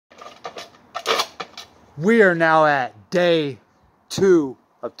We are now at day 2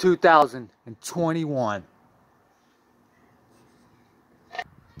 of 2021.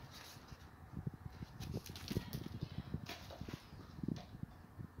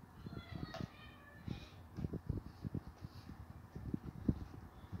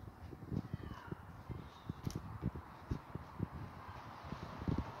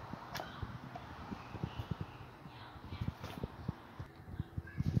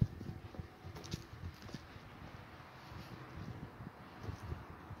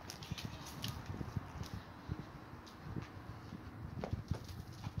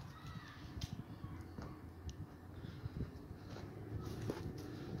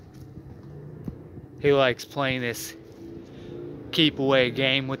 He likes playing this keep away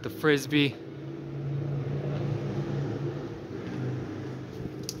game with the frisbee.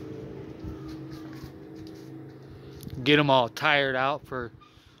 Get him all tired out for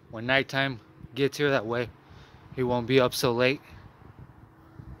when nighttime gets here, that way he won't be up so late.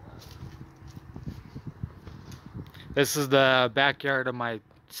 This is the backyard of my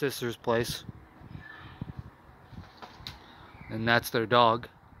sister's place, and that's their dog.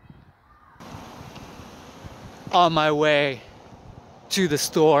 On my way to the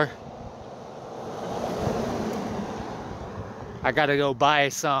store, I gotta go buy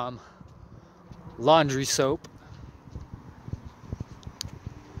some laundry soap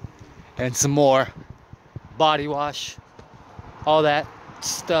and some more body wash, all that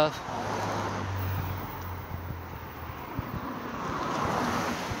stuff.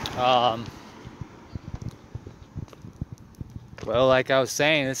 Well, like I was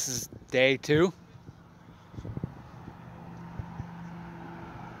saying, this is day 2.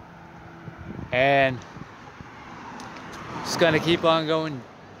 And just gonna keep on going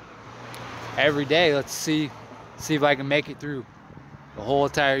every day. Let's see if I can make it through the whole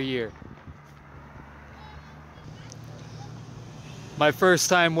entire year. My first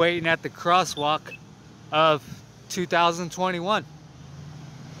time waiting at the crosswalk of 2021.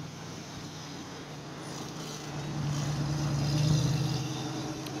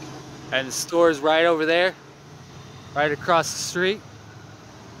 And the store is right over there, right across the street.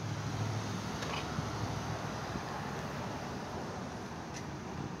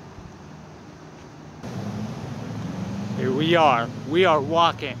 Here we are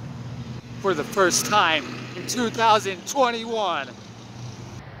walking for the first time in 2021.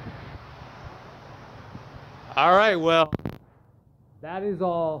 All right, well, that is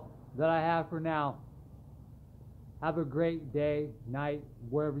all that I have for now. Have a great day, night,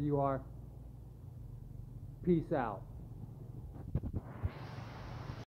 wherever you are. Peace out.